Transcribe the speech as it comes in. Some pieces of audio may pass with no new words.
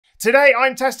Today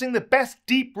I'm testing the best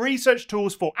deep research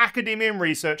tools for academia and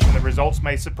research, and the results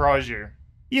may surprise you.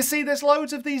 You see, there's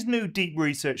loads of these new deep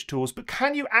research tools, but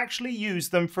can you actually use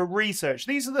them for research?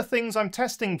 These are the things I'm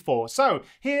testing for. So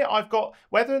here I've got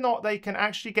whether or not they can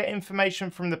actually get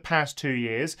information from the past 2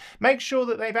 years, make sure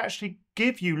that they've actually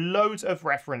give you loads of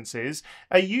references,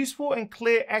 a useful and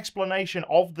clear explanation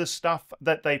of the stuff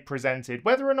that they presented,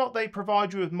 whether or not they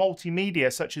provide you with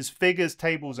multimedia such as figures,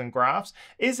 tables and graphs.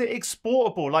 Is it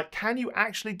exportable? Like, can you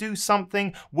actually do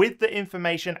something with the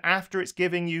information after it's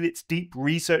giving you its deep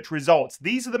research results?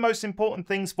 These are the most important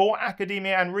things for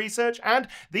academia and research, and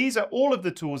these are all of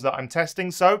the tools that I'm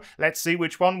testing, so let's see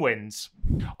which one wins.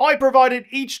 I provided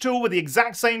each tool with the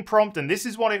exact same prompt, and this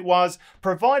is what it was.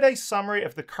 Provide a summary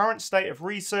of the current state of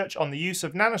research on the use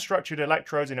of nanostructured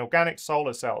electrodes in organic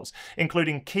solar cells,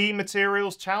 including key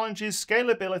materials, challenges,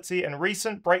 scalability, and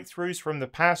recent breakthroughs from the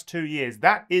past 2 years.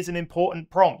 That is an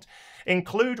important prompt.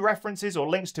 Include references or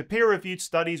links to peer-reviewed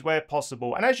studies where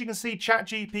possible. And as you can see,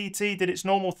 ChatGPT did its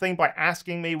normal thing by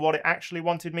asking me what it actually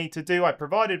wanted me to do. I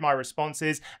provided my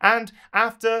responses, and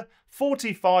after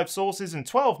 45 sources and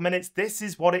 12 minutes, this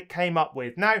is what it came up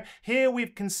with. Now, here we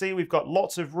can see we've got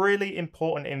lots of really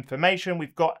important information.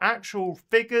 We've got actual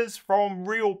figures from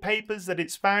real papers that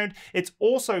it's found. It's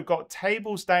also got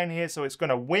tables down here, so it's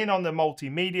going to win on the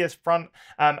multimedia front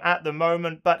at the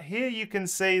moment. But here you can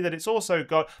see that it's also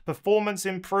got performance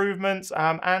improvements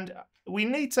and we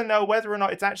need to know whether or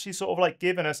not it's actually sort of like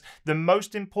given us the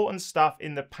most important stuff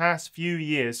in the past few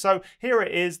years. So here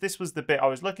it is. This was the bit I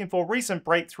was looking for: recent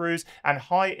breakthroughs and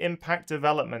high impact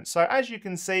development. So as you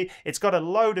can see, it's got a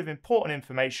load of important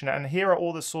information, and here are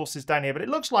all the sources down here. But it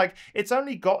looks like it's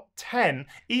only got 10,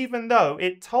 even though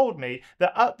it told me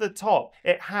that at the top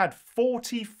it had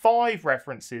 45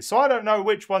 references. So I don't know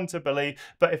which one to believe,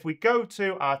 but if we go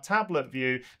to our tablet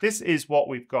view, this is what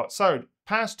we've got. So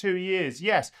past 2 years,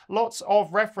 yes, lots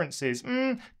of references.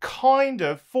 Kind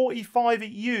of 45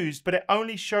 it used, but it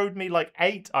only showed me like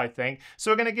 8, I think.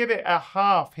 So we're going to give it a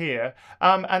half here.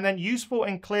 And then useful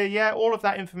and clear, yeah, all of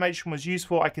that information was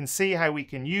useful. I can see how we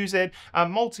can use it.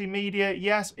 Multimedia,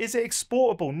 yes. Is it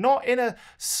exportable? Not in a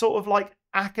sort of like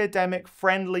academic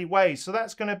friendly way, so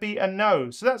that's going to be a no.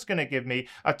 So that's going to give me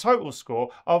a total score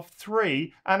of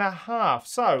 3.5.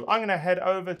 So I'm going to head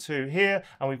over to here,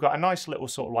 and we've got a nice little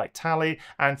sort of like tally,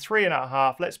 and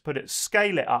 3.5. Let's put it,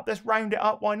 scale it up, let's round it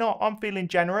up, why not? I'm feeling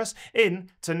generous, in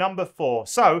to number 4.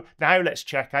 So now let's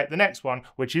check out the next one,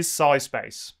 which is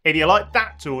Scispace. If you like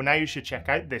that tool, now you should check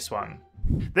out this one.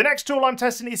 The next tool I'm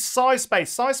testing is Scispace.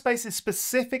 Scispace is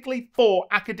specifically for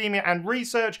academia and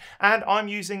research, and I'm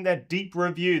using their deep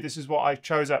review. This is what I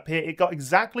chose up here. It got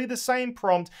exactly the same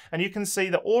prompt, and you can see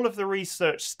that all of the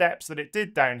research steps that it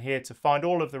did down here to find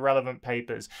all of the relevant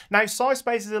papers. Now,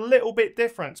 Scispace is a little bit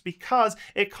different because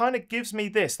it kind of gives me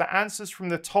this, the answers from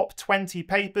the top 20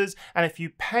 papers, and if you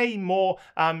pay more,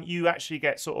 you actually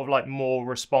get sort of like more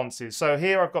responses. So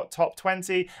here I've got top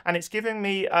 20, and it's giving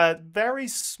me a very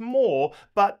small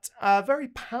but very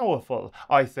powerful,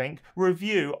 I think,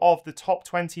 review of the top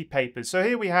 20 papers. So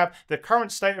here we have the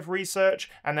current state of research,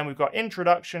 and then we've got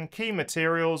introduction, key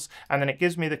materials, and then it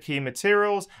gives me the key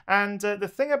materials. And the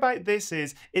thing about this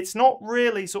is it's not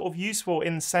really sort of useful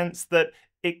in the sense that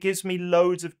it gives me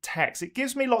loads of text. It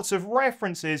gives me lots of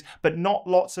references, but not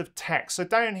lots of text. So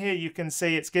down here, you can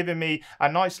see it's giving me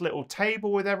a nice little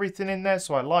table with everything in there.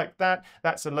 So I like that.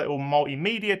 That's a little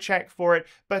multimedia check for it.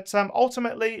 But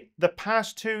ultimately, the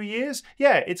past 2 years,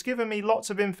 yeah, it's given me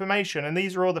lots of information. And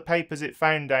these are all the papers it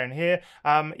found down here.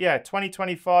 Yeah,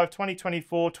 2025,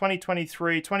 2024,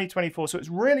 2023, 2024. So it's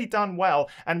really done well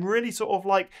and really sort of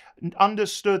like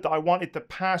understood that I wanted the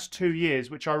past 2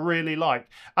 years, which I really like.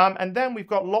 And then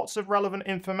we've got lots of relevant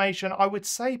information. I would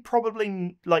say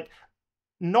probably like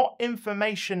not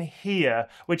information here,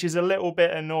 which is a little bit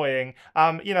annoying.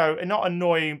 You know, not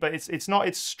annoying, but it's not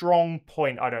its strong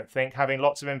point, I don't think, having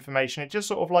lots of information. It just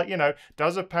sort of like, you know,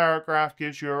 does a paragraph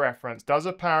gives you a reference? Does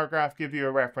a paragraph give you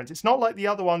a reference? It's not like the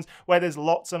other ones where there's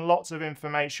lots and lots of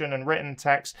information and written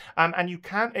text. And you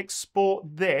can't export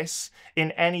this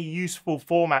in any useful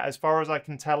format as far as I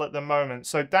can tell at the moment.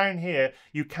 So down here,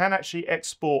 you can actually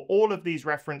export all of these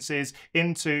references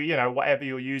into, you know, whatever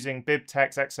you're using,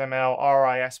 BibTeX,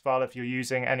 XML, RIS file if you're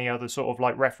using any other sort of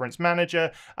like reference manager.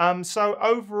 So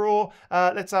overall,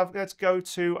 let's go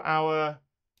to our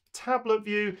tablet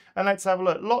view, and let's have a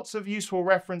look. Lots of useful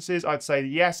references. I'd say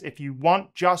yes, if you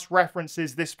want just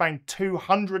references, this found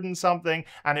 200 and something,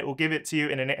 and it will give it to you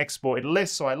in an exported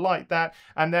list, so I like that.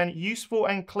 And then useful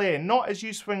and clear, not as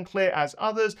useful and clear as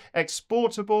others.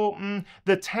 Exportable,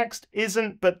 the text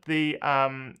isn't, but the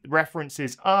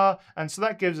references are, and so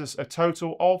that gives us a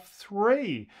total of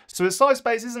 3. So the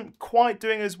Scispace isn't quite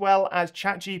doing as well as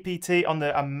ChatGPT on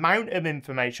the amount of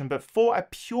information, but for a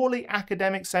purely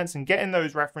academic sense and getting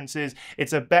those references,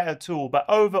 it's a better tool. But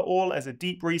overall, as a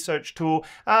deep research tool,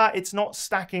 it's not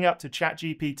stacking up to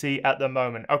ChatGPT at the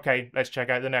moment. Okay, let's check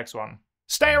out the next one.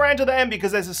 Stay around to the end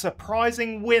because there's a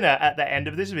surprising winner at the end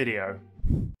of this video.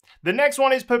 The next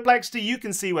one is Perplexity. You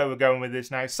can see where we're going with this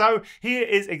now. So here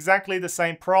is exactly the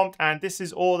same prompt, and this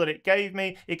is all that it gave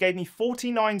me. It gave me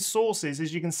 49 sources,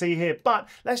 as you can see here, but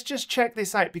let's just check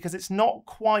this out because it's not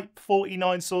quite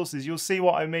 49 sources. You'll see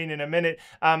what I mean in a minute,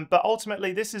 but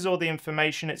ultimately this is all the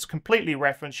information. It's completely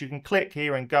referenced. You can click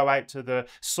here and go out to the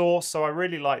source, so I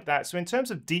really like that. So in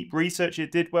terms of deep research,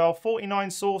 it did well.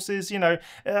 49 sources, you know,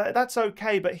 that's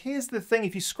okay, but here's the thing.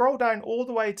 If you scroll down all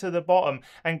the way to the bottom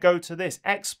and go to this,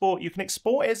 export, you can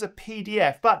export it as a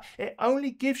PDF, but it only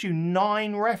gives you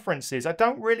 9 references. I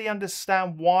don't really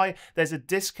understand why there's a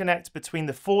disconnect between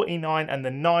the 49 and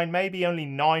the 9. Maybe only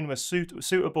 9 were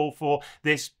suitable for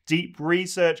this deep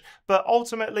research, but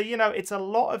ultimately, you know, it's a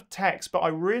lot of text, but I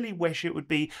really wish it would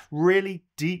be really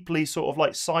deeply sort of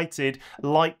like cited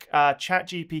like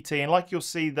ChatGPT, and like you'll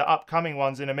see the upcoming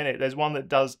ones in a minute. There's one that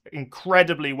does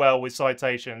incredibly well with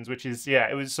citations, which is, yeah,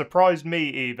 it was surprised me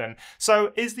even.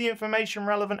 So is the information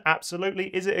relevant?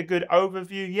 Absolutely. Is it a good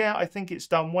overview? Yeah, I think it's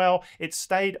done well. It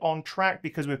stayed on track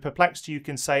because with Perplexity, you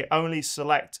can say only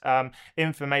select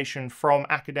information from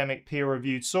academic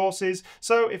peer-reviewed sources.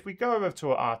 So if we go over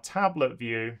to our tablet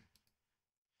view,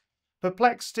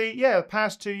 Perplexity, yeah, the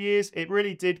past 2 years, it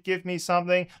really did give me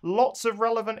something. Lots of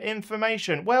relevant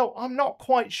information. Well, I'm not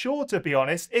quite sure, to be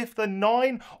honest, if the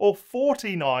 9 or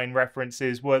 49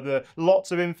 references were the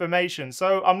lots of information.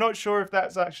 So I'm not sure if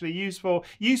that's actually useful.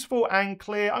 Useful and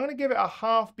clear. I'm going to give it a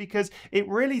half because it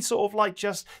really sort of like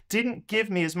just didn't give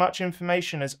me as much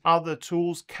information as other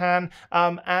tools can.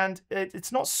 And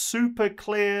it's not super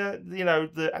clear, you know,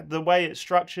 the way it's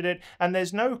structured it. And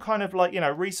there's no kind of like, you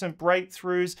know, recent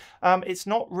breakthroughs. It's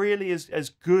not really as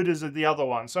good as the other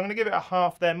one. So I'm going to give it a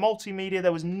half there. Multimedia,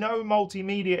 there was no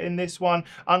multimedia in this one,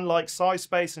 unlike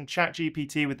Scispace and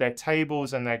ChatGPT with their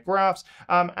tables and their graphs.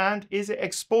 And is it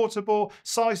exportable?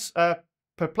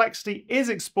 Perplexity is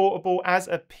exportable as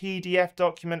a PDF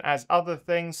document, as other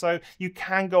things, so you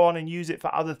can go on and use it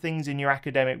for other things in your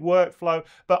academic workflow,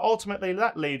 but ultimately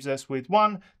that leaves us with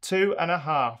 1,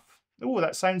 2.5. Oh,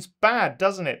 that sounds bad,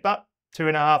 doesn't it? But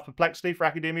 2.5 Perplexity for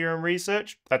academia and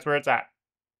research, that's where it's at.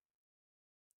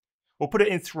 We'll put it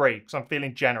in 3 because I'm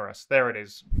feeling generous. There it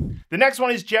is. The next one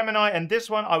is Gemini, and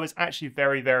this one I was actually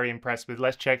very, very impressed with.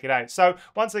 Let's check it out. So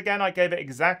once again, I gave it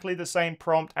exactly the same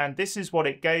prompt, and this is what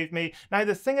it gave me. Now,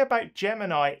 the thing about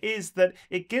Gemini is that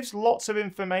it gives lots of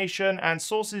information and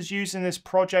sources used in this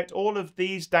project. All of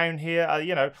these down here are,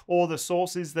 you know, all the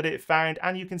sources that it found,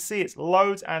 and you can see it's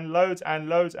loads and loads and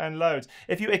loads and loads.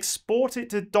 If you export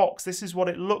it to docs, this is what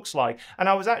it looks like. And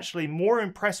I was actually more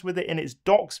impressed with it in its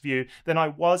docs view than I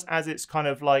was as its kind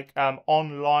of like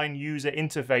online user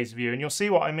interface view. And you'll see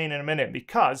what I mean in a minute,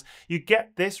 because you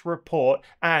get this report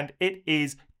and it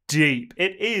is deep.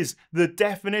 It is the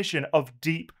definition of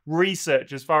deep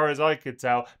research as far as I could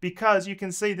tell, because you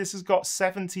can see this has got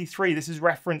 73. This is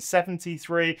reference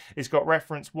 73. It's got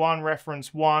reference 1,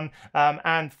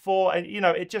 and 4. And, you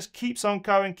know, it just keeps on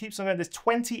going, keeps on going. There's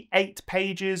 28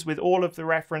 pages with all of the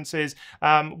references,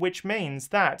 which means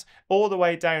that all the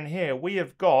way down here, we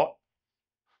have got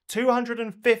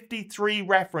 253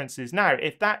 references. Now,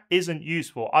 if that isn't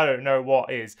useful, I don't know what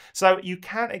is. So you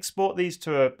can export these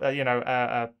to a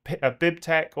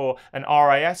BibTeX or an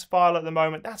RAS file at the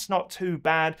moment. That's not too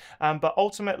bad, but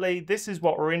ultimately this is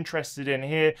what we're interested in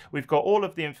here. We've got all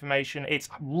of the information. It's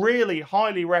really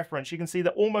highly referenced. You can see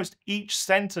that almost each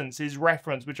sentence is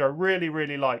referenced, which I really,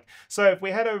 really like. So if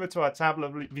we head over to our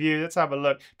tablet view, let's have a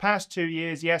look. Past 2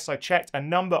 years, yes, I checked a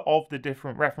number of the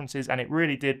different references, and it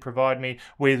really did provide me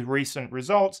with recent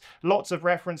results. Lots of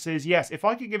references. Yes, if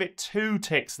I could give it 2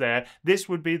 ticks there, this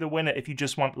would be the winner if you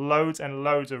just want loads and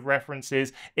loads of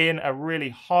references in a really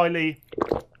highly,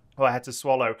 oh, I had to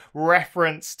swallow,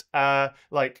 referenced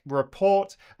like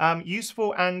report.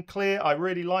 Useful and clear. I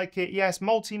really like it. Yes,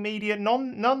 multimedia,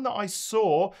 none that I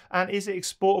saw. And is it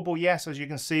exportable? Yes, as you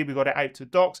can see, we got it out to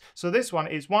docs. So this one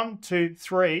is 1, 2,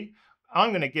 3.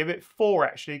 I'm going to give it 4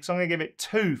 actually, because I'm going to give it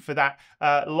 2 for that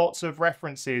lots of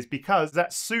references, because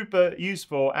that's super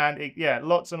useful. And yeah,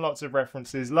 lots and lots of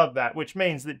references. Love that. Which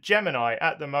means that Gemini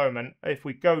at the moment, if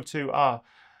we go to our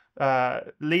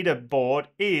leaderboard,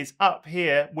 is up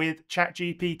here with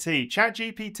ChatGPT.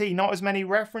 ChatGPT, not as many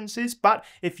references, but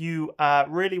if you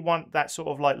really want that sort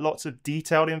of like lots of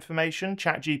detailed information,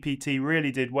 ChatGPT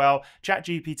really did well.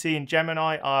 ChatGPT and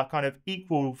Gemini are kind of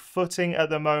equal footing at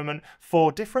the moment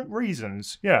for different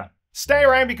reasons. Yeah. Stay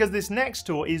around because this next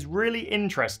tool is really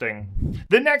interesting.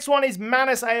 The next one is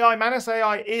Manus AI. Manus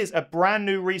AI is a brand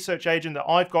new research agent that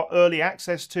I've got early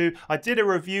access to. I did a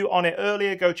review on it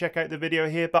earlier, go check out the video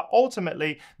here, but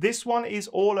ultimately this one is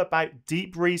all about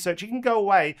deep research. You can go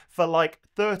away for like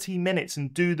 30 minutes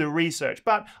and do the research,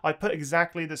 but I put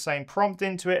exactly the same prompt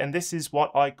into it and this is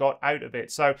what I got out of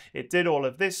it. So it did all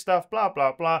of this stuff, blah,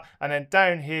 blah, blah. And then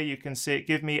down here, you can see it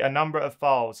give me a number of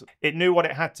files. It knew what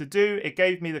it had to do. It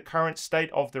gave me the current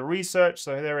state of the research.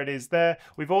 So there it is there.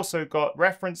 We've also got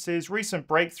references, recent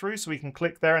breakthroughs. So we can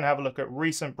click there and have a look at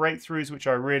recent breakthroughs, which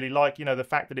I really like. You know, the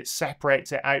fact that it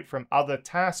separates it out from other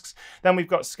tasks. Then we've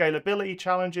got scalability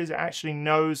challenges. It actually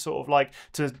knows sort of like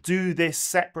to do this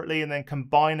separately and then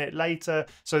combine it later.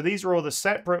 So these are all the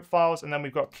separate files. And then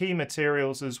we've got key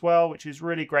materials as well, which is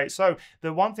really great. So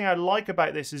the one thing I like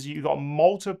about this is you've got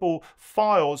multiple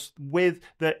files with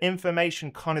the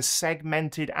information kind of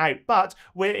segmented out, but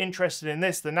we're interested in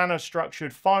this, the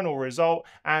nanostructured final result.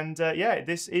 And yeah,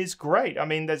 this is great. I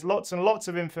mean, there's lots and lots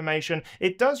of information.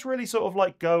 It does really sort of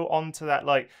like go on to that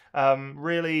like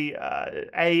really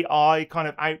AI kind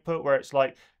of output where it's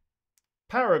like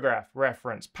paragraph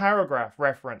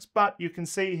reference, but you can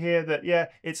see here that, yeah,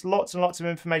 it's lots and lots of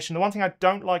information. The one thing I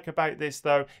don't like about this,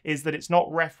 though, is that it's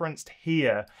not referenced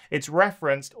here. It's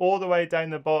referenced all the way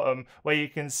down the bottom where you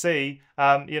can see,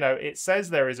 you know, it says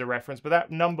there is a reference, but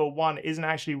that number 1 isn't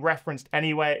actually referenced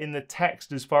anywhere in the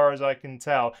text as far as I can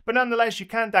tell. But nonetheless, you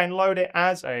can download it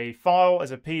as a file,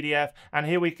 as a PDF, and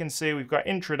here we can see we've got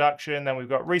introduction, then we've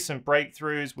got recent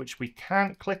breakthroughs, which we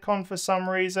can't click on for some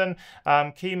reason,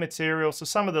 key materials. So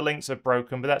some of the links are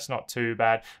broken, but that's not too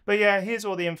bad. But yeah, here's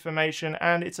all the information,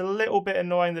 and it's a little bit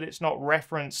annoying that it's not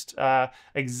referenced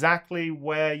exactly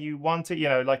where you want it. You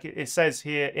know, like it says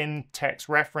here in text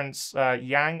reference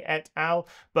Yang et al.,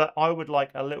 but I would like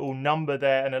a little number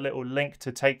there and a little link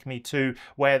to take me to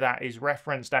where that is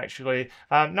referenced actually.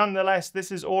 Nonetheless,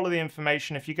 this is all of the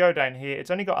information. If you go down here, it's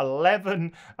only got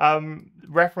 11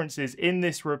 references in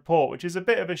this report, which is a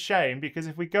bit of a shame, because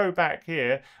if we go back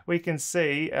here, we can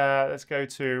see, let's go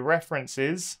to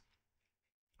references.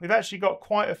 We've actually got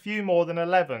quite a few more than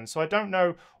 11. So I don't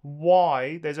know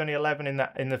why there's only 11 in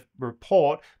the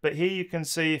report, but here you can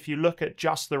see if you look at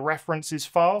just the references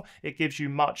file, it gives you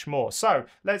much more. So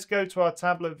let's go to our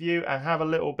tablet view and have a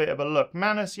little bit of a look.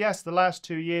 Manus, yes, the last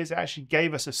 2 years it actually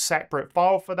gave us a separate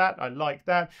file for that. I like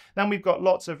that. Then we've got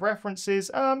lots of references.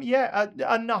 Yeah,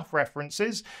 enough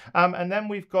references. And then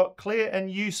we've got clear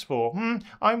and useful.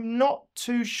 I'm not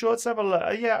too sure. Let's have a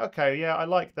look. Yeah, okay, yeah, I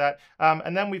like that.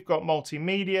 And then we've got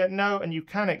multimedia. No, and you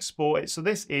can export it. So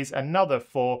this is another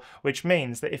 4, which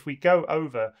means that if we go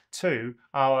over to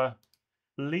our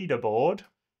leaderboard,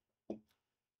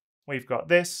 we've got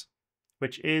this,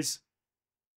 which is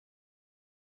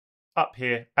up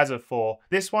here as a 4.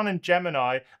 This one and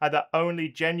Gemini are the only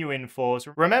genuine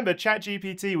 4s. Remember,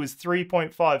 ChatGPT was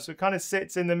 3.5, so it kind of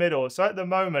sits in the middle. So at the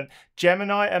moment,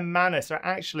 Gemini and Manus are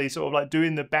actually sort of like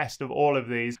doing the best of all of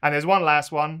these. And there's one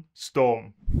last one,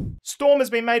 Storm. Storm has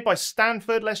been made by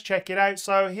Stanford. Let's check it out.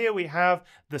 So here we have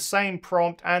the same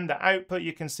prompt and the output.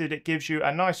 You can see that it gives you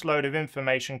a nice load of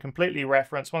information, completely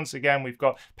referenced. Once again, we've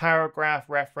got paragraph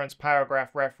reference,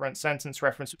 sentence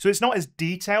reference. So it's not as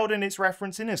detailed in its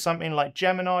referencing as something like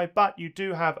Gemini, but you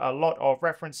do have a lot of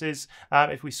references.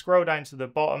 If we scroll down to the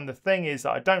bottom, the thing is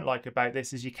that I don't like about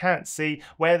this is you can't see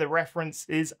where the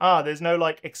references are. There's no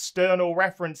like external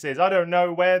references. I don't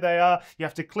know where they are. You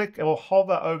have to click or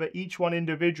hover over each one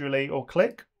individually, or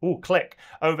click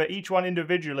over each one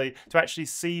individually to actually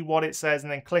see what it says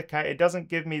and then click out. It doesn't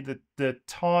give me the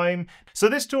time. So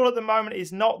this tool at the moment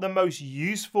is not the most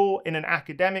useful in an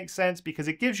academic sense because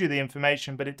it gives you the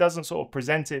information, but it doesn't sort of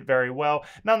present it very well.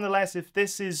 Nonetheless, if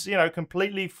this is, you know,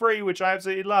 completely free, which I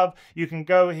absolutely love, you can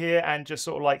go here and just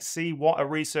sort of like see what a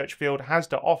research field has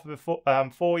to offer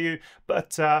for you.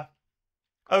 But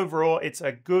overall, it's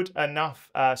a good enough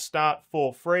start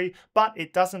for free, but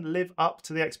it doesn't live up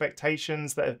to the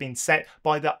expectations that have been set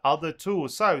by the other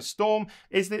tools. So Storm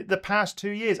is the past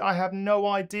 2 years. I have no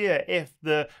idea if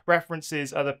the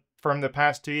references are the from the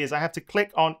past 2 years. I have to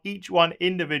click on each one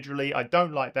individually. I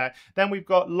don't like that. Then we've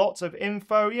got lots of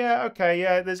info. Yeah, okay,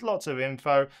 yeah, there's lots of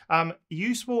info.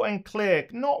 Useful and clear.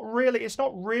 Not really. It's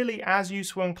not really as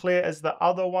useful and clear as the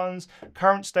other ones.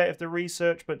 Current state of the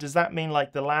research, but does that mean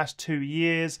like the last 2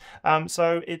 years?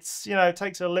 So it's, you know, it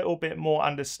takes a little bit more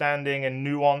understanding and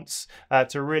nuance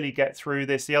to really get through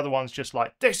this. The other one's just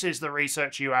like, this is the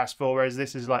research you asked for, whereas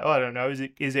this is like, oh, I don't know,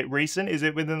 is it recent? Is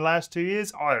it within the last 2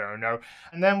 years? I don't know.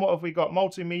 And then what have we got?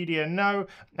 Multimedia, no.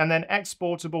 And then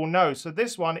exportable, no. So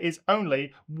this one is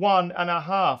only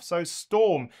 1.5. So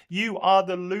Storm, you are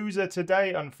the loser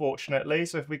today, unfortunately.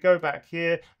 So if we go back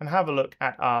here and have a look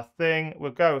at our thing,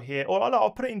 we'll go here, or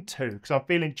I'll put it in 2 because I'm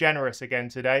feeling generous again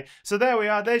today. So there we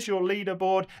are. There's your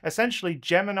leaderboard. Essentially,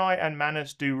 Gemini and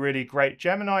Manus do really great.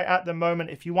 Gemini at the moment,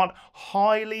 if you want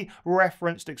highly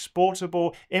referenced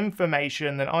exportable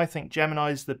information, then I think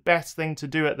Gemini is the best thing to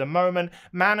do at the moment.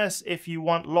 Manus, if you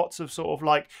want lots of sort of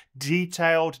like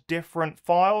detailed different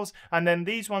files, and then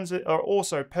these ones are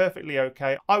also perfectly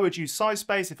okay. I would use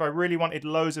Scispace if I really wanted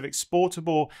loads of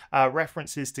exportable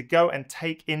references to go and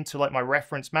take into like my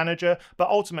reference manager, but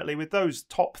ultimately with those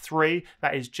top 3,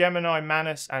 that is Gemini,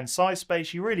 Manus and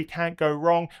Scispace, you really can't go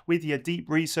wrong with your deep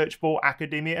research for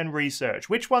academia and research.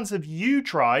 Which ones have you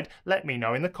tried? Let me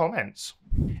know in the comments.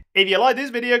 If you like this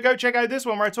video, go check out this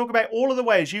one where I talk about all of the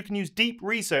ways you can use deep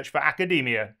research for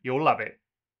academia. You'll love it.